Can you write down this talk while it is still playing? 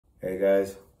Hey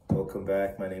guys, welcome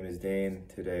back. My name is Dane.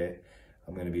 Today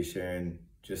I'm going to be sharing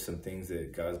just some things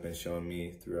that God's been showing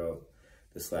me throughout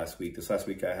this last week. This last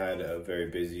week I had a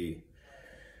very busy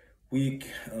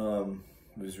week. It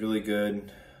was really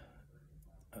good.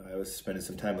 I was spending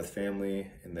some time with family,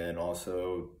 and then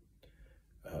also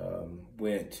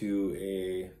went to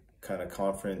a kind of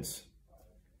conference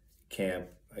camp,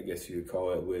 I guess you could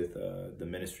call it, with the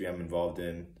ministry I'm involved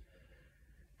in,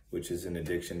 which is an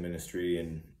addiction ministry.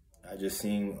 And I just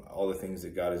seeing all the things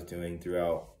that God is doing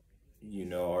throughout,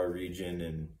 our region,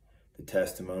 and the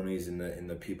testimonies and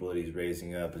the people that He's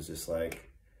raising up is just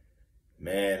like,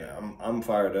 man, I'm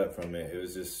fired up from it. It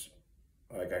was just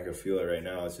like I could feel it right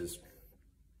now. It's just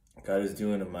God is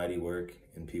doing a mighty work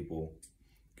in people.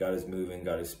 God is moving.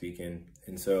 God is speaking,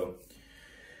 and so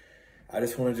I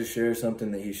just wanted to share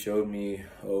something that He showed me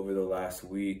over the last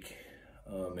week,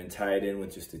 and tie it in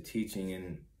with just the teaching.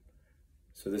 And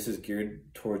so this is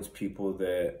geared towards people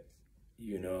that,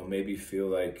 maybe feel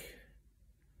like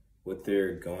what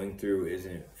they're going through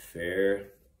isn't fair.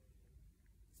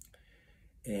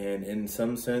 And in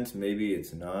some sense, maybe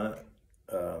it's not.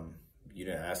 You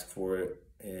didn't ask for it.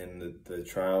 And the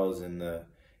trials and the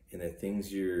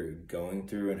things you're going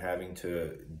through and having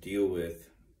to deal with,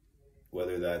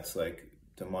 whether that's like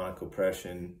demonic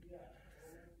oppression,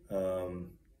 how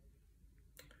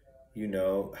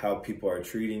people are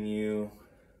treating you,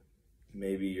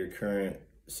 maybe your current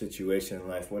situation in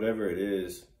life, whatever it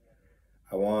is,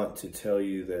 I want to tell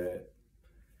you that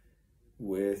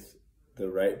with the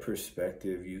right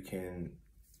perspective, you can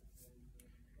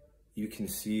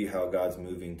see how God's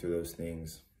moving through those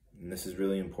things. And this is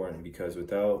really important, because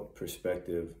without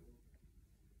perspective,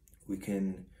 we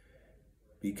can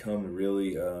become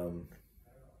really,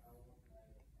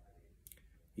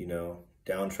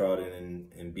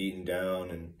 downtrodden and beaten down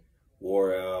and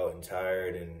wore out and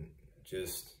tired, and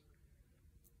just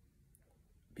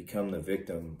become the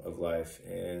victim of life.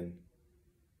 And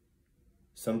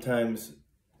sometimes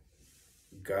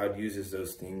God uses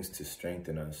those things to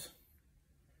strengthen us.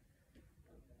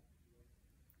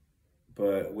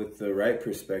 But with the right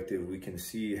perspective, we can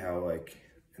see how,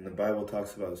 and the Bible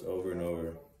talks about this over and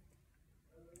over,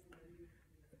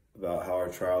 about how our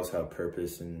trials have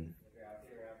purpose, and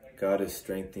God is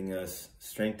strengthening us,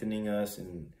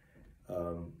 and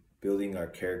building our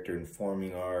character and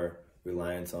forming our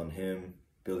reliance on Him,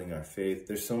 building our faith.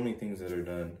 There's so many things that are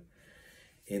done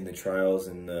in the trials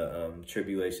and the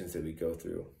tribulations that we go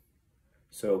through.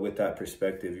 So with that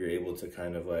perspective, you're able to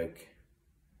kind of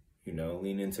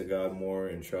lean into God more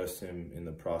and trust Him in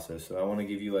the process. So I want to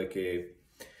give you a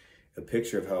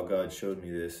picture of how God showed me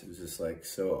this. It was just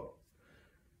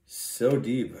so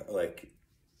deep.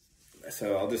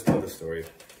 So I'll just tell the story.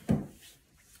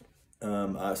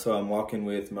 So I'm walking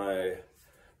with my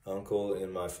uncle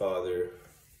and my father,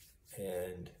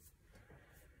 and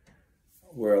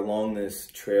we're along this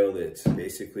trail that's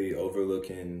basically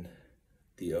overlooking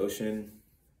the ocean.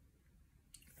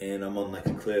 And I'm on a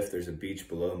cliff. There's a beach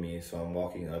below me, so I'm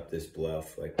walking up this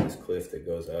bluff, this cliff that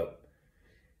goes up.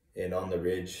 And on the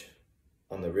ridge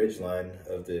line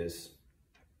of this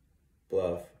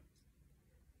bluff,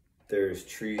 there's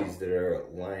trees that are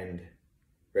lined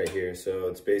right here. So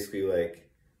it's basically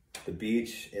the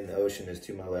beach and the ocean is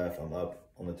to my left. I'm up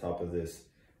on the top of this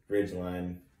ridge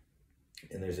line,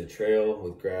 and there's a trail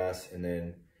with grass, and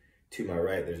then to my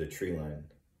right there's a tree line.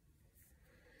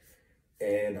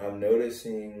 And I'm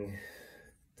noticing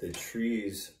the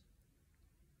trees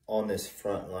on this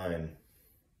front line,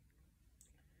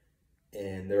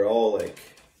 and they're all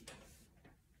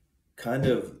kind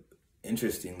of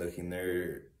interesting looking.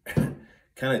 They're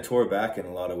kind of tore back in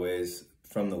a lot of ways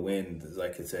from the wind.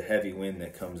 It's a heavy wind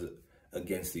that comes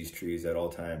against these trees at all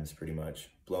times, pretty much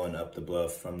blowing up the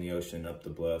bluff from the ocean up the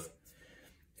bluff,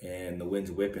 and the wind's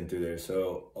whipping through there.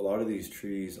 So a lot of these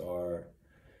trees are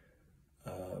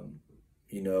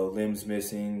limbs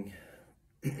missing.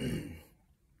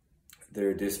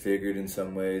 They're disfigured in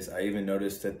some ways. I even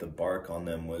noticed that the bark on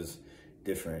them was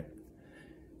different.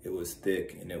 It was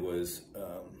thick, and it was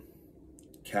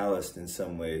calloused in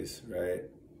some ways, right?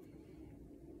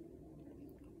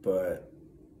 But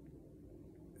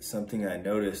something I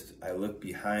noticed, I looked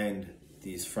behind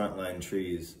these frontline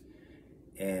trees,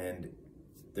 and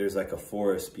there's a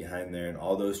forest behind there, and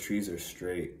all those trees are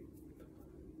straight.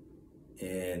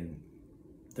 And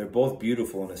they're both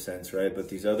beautiful in a sense, right? But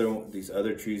these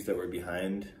other trees that were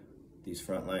behind these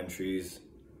frontline trees,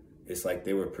 it's like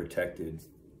they were protected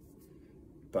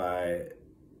by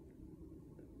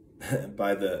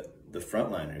the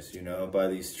frontliners, by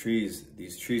these trees.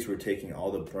 These trees were taking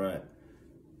all the brunt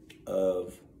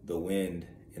of the wind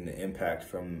and the impact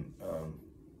from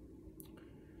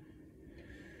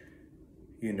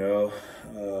you know,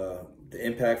 the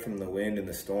impact from the wind and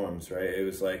the storms, right? It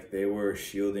was like they were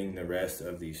shielding the rest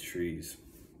of these trees.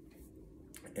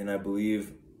 And I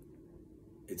believe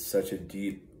it's such a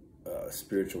deep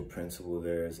spiritual principle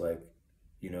there. Is like,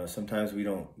 you know, sometimes we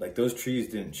don't, like those trees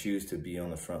didn't choose to be on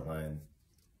the front line.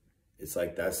 It's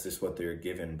like, that's just what they're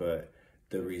given. But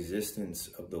the resistance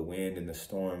of the wind and the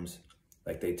storms,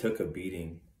 like they took a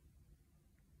beating,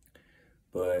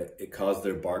 but it caused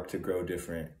their bark to grow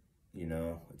different. You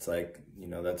know, it's like, you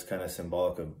know, that's kind of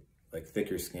symbolic of like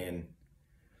thicker skin.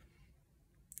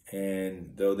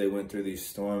 And though they went through these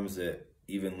storms that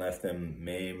even left them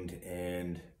maimed,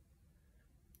 and,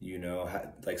 you know,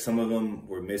 like some of them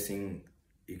were missing.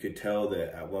 You could tell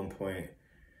that at one point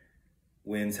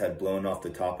winds had blown off the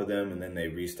top of them, and then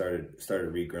they started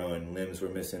regrowing. Limbs were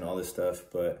missing, all this stuff.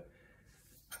 But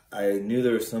I knew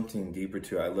there was something deeper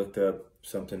to it. I looked up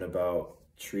something about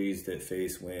trees that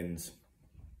face winds.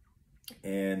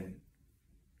 And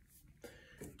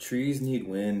trees need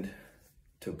wind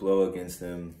to blow against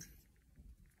them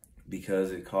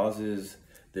because it causes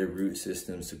their root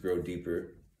systems to grow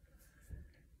deeper.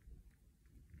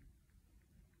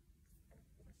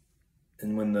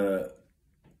 And when the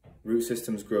root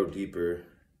systems grow deeper,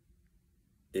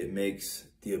 it makes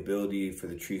the ability for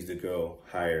the trees to grow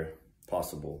higher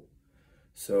possible.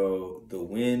 So the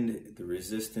wind, the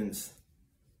resistance,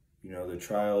 you know, the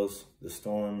trials, the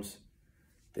storms,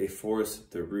 they force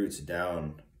the roots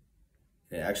down,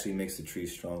 and it actually makes the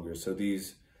trees stronger. So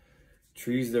these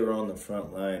trees that are on the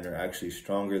front line are actually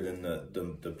stronger than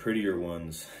the prettier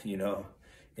ones, you know,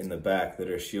 in the back that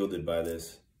are shielded by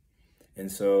this. And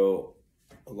so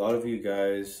a lot of you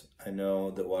guys I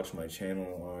know that watch my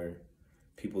channel are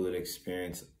people that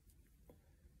experience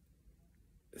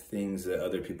things that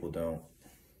other people don't.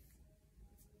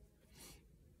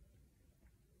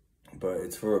 But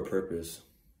it's for a purpose.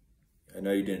 I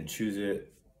know you didn't choose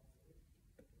it,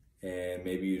 and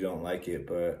maybe you don't like it,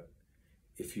 but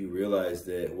if you realize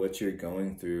that what you're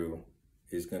going through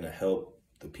is going to help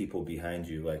the people behind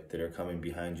you, like that are coming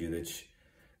behind you, that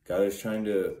God is trying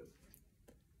to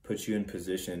put you in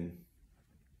position.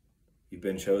 You've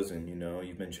been chosen, you know,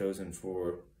 you've been chosen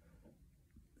for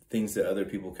things that other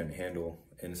people can handle.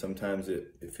 And sometimes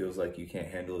it feels like you can't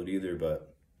handle it either,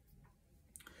 but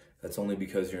that's only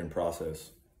because you're in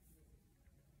process.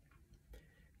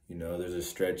 You know, there's a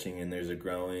stretching and there's a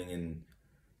growing, and,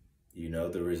 you know,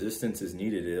 the resistance is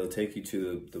needed. It'll take you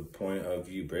to the point of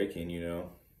you breaking, you know,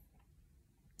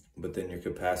 but then your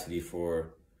capacity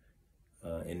for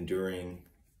enduring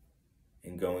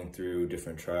and going through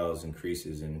different trials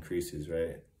increases and increases,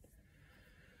 right?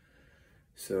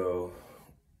 So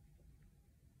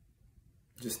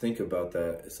just think about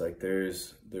that. It's like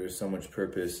there's so much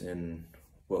purpose in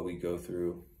what we go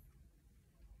through.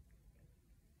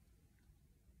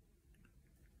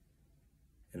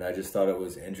 And I just thought it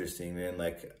was interesting, man.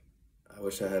 Like, I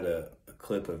wish I had a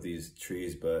clip of these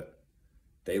trees, but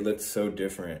they looked so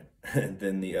different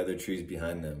than the other trees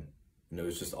behind them. And it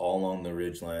was just all along the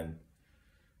ridge line.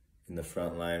 And the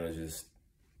front line was just,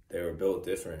 they were built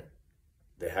different.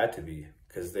 They had to be,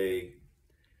 because they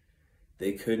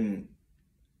couldn't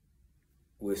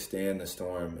withstand the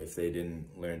storm if they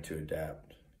didn't learn to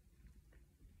adapt.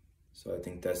 So I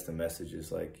think that's the message,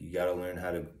 is like, you got to learn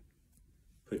how to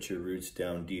put your roots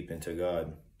down deep into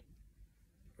God,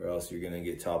 or else you're going to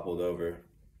get toppled over.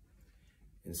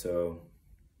 And so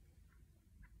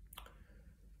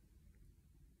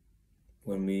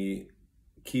when we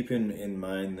keep in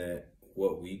mind that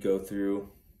what we go through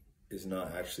is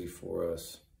not actually for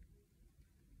us,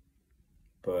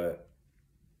 but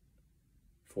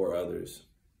for others.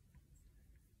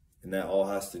 And that all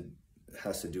has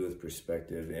to do with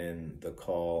perspective and the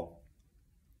call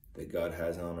that God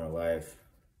has on our life.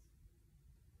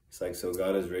 It's like, so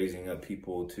God is raising up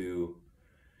people to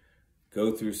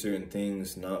go through certain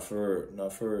things, not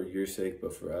for your sake,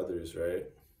 but for others, right?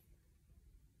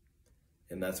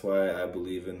 And that's why I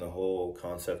believe in the whole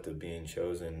concept of being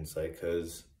chosen. It's like,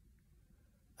 because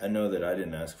I know that I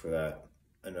didn't ask for that.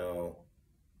 I know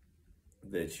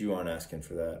that you aren't asking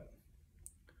for that.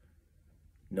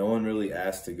 No one really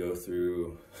asked to go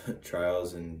through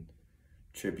trials and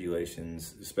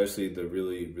tribulations, especially the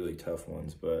really, really tough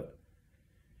ones. But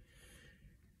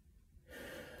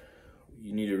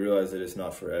you need to realize that it's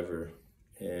not forever.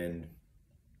 And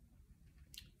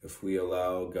if we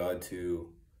allow God to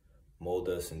mold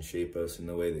us and shape us in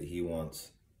the way that He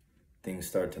wants, things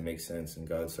start to make sense, and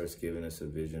God starts giving us a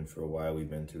vision for why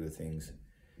we've been through the things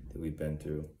that we've been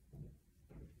through.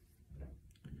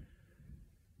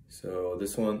 So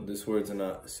this word's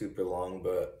not super long,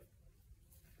 but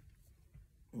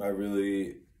I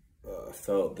really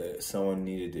felt that someone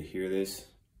needed to hear this.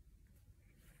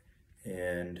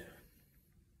 And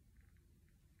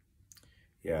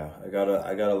yeah, I got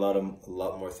a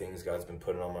lot more things God's been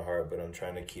putting on my heart, but I'm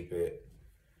trying to keep it,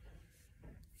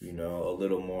 you know, a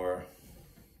little more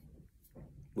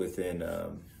within,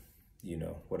 you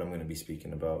know, what I'm going to be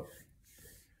speaking about.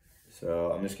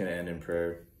 So I'm just going to end in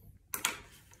prayer.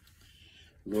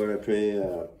 Lord, I pray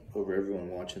over everyone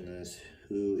watching this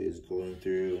who is going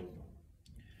through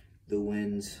the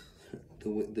winds,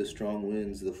 the strong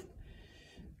winds,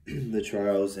 the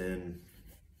trials and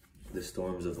the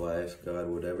storms of life, God,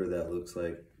 whatever that looks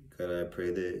like. God, I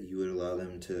pray that you would allow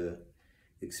them to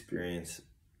experience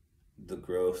the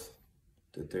growth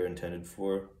that they're intended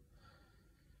for.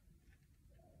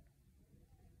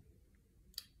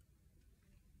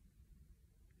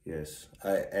 Yes,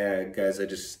 guys,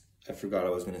 I forgot I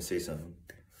was going to say something.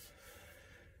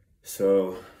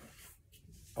 So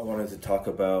I wanted to talk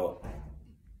about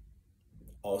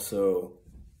also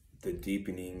the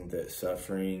deepening that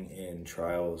suffering and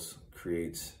trials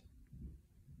creates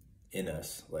in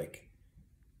us. Like,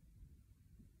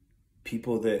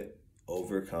 people that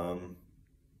overcome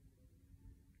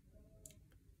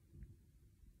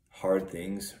hard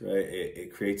things, right?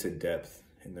 It creates a depth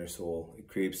in their soul. It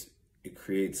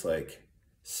creates like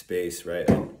space, right?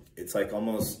 It's like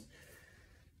almost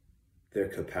their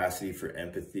capacity for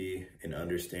empathy and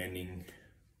understanding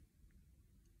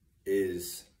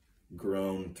is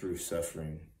grown through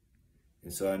suffering.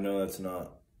 And so I know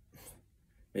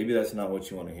maybe that's not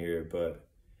what you want to hear, but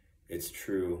it's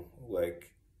true.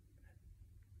 Like,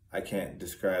 I can't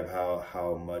describe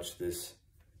how much this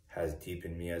has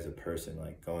deepened me as a person,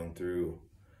 like going through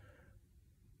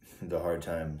the hard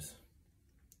times.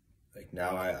 Like,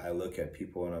 now I look at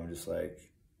people and I'm just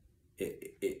like,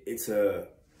 it's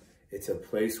a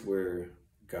place where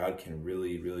God can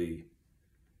really, really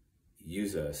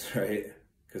use us, right?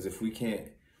 Because if we can't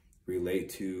relate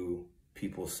to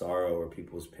people's sorrow or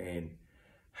people's pain,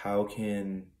 how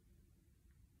can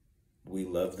we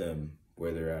love them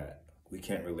where they're at? We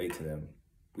can't relate to them.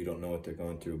 We don't know what they're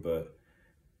going through. But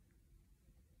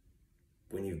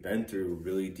when you've been through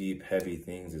really deep, heavy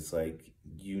things, it's like,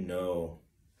 you know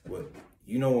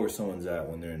where someone's at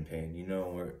when they're in pain. You know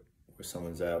where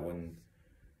someone's at when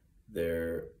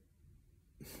they're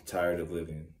tired of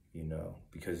living, you know,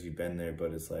 because you've been there.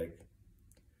 But it's like,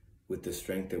 with the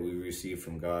strength that we receive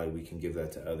from God, we can give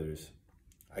that to others.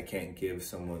 I can't give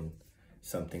someone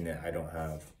something that I don't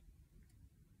have,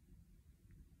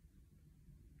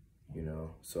 you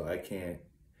know, so I can't.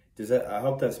 I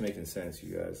hope that's making sense,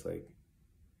 you guys. Like,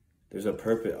 there's a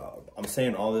purpose. I'm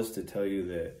saying all this to tell you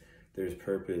that there's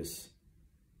purpose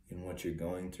in what you're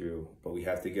going through, but we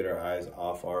have to get our eyes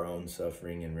off our own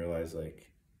suffering and realize,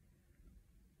 like,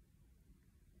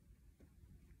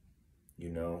 you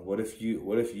know, what if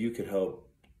you could help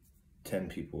 10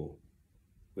 people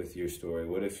with your story?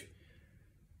 What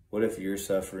if your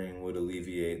suffering would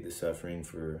alleviate the suffering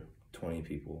for 20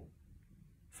 people,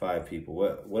 5 people,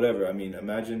 whatever. I mean,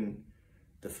 imagine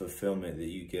the fulfillment that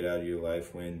you get out of your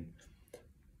life when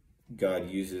God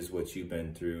uses what you've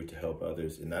been through to help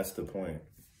others. And that's the point.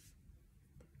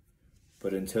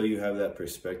 But until you have that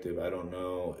perspective, I don't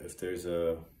know if there's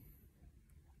a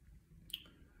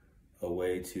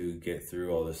way to get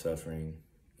through all the suffering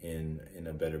in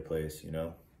a better place, you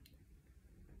know?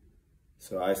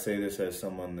 So I say this as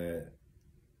someone that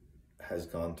has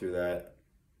gone through that,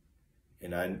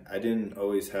 and I didn't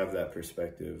always have that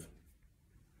perspective.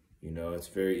 You know, it's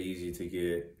very easy to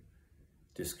get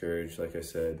discouraged, like I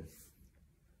said.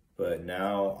 But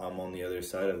now I'm on the other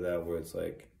side of that, where it's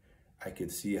like, I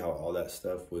could see how all the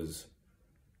stuff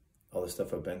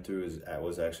I've been through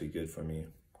was actually good for me,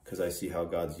 because I see how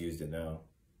God's used it now.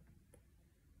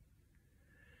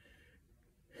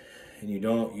 And you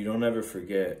don't ever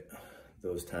forget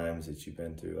those times that you've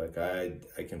been through. Like, I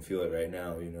can feel it right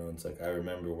now, you know. It's like, I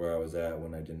remember where I was at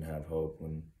when I didn't have hope,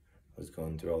 when I was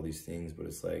going through all these things, but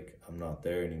it's like, I'm not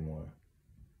there anymore.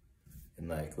 And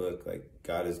like, look, like,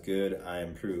 God is good, I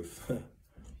am proof.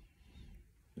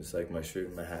 Just like my shirt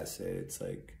and my hat say, it's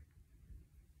like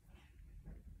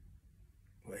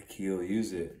he'll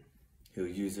use it. He'll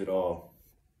use it all.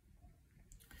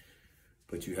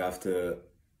 But you have to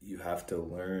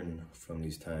learn from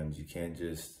these times. You can't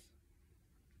just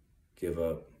give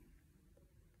up.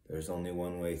 There's only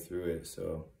one way through it.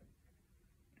 So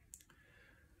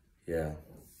yeah,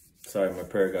 sorry, my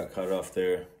prayer got cut off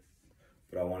there,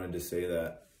 but I wanted to say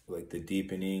that, like, the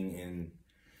deepening in,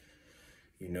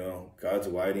 you know, God's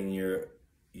widening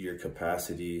your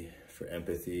capacity for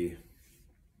empathy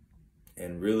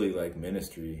and really, like,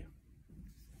 ministry.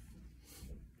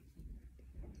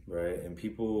 right? And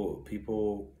people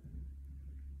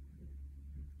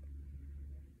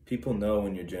know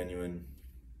when you're genuine.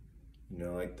 You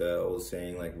know, like the old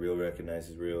saying, like real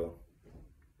recognizes real.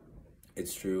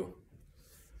 It's true.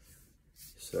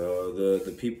 So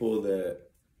the people that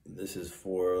this is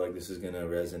for, like, this is gonna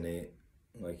resonate.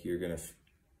 Like, you're gonna,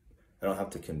 I don't have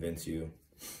to convince you,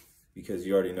 because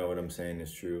you already know what I'm saying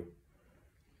is true.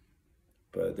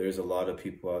 But there's a lot of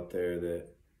people out there that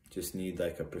just need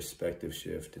like a perspective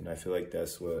shift, and I feel like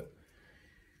that's what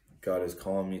God is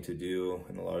calling me to do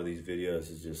in a lot of these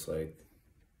videos, is just like,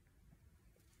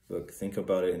 look, think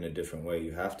about it in a different way.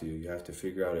 You have to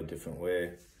figure out a different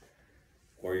way,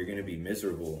 or you're gonna be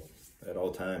miserable at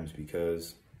all times,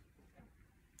 because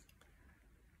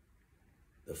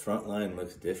the front line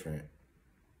looks different.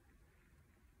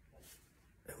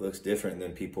 It looks different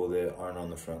than people that aren't on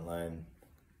the front line.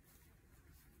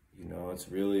 You know, it's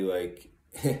really like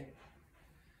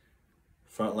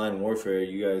frontline warfare.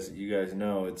 You guys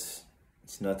know it's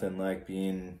nothing like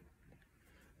being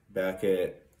back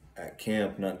at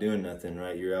camp not doing nothing,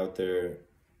 right? You're out there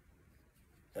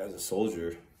as a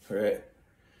soldier, right?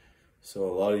 So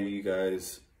a lot of you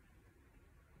guys,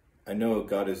 I know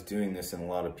God is doing this in a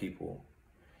lot of people.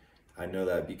 I know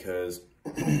that because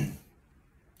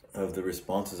of the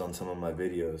responses on some of my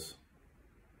videos.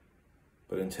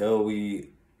 But until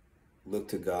we look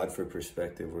to God for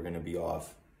perspective, we're going to be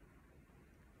off.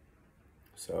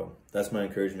 So that's my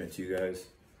encouragement to you guys.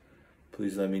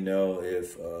 Please let me know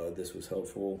if this was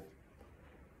helpful.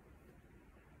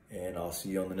 And I'll see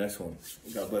you on the next one.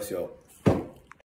 God bless y'all.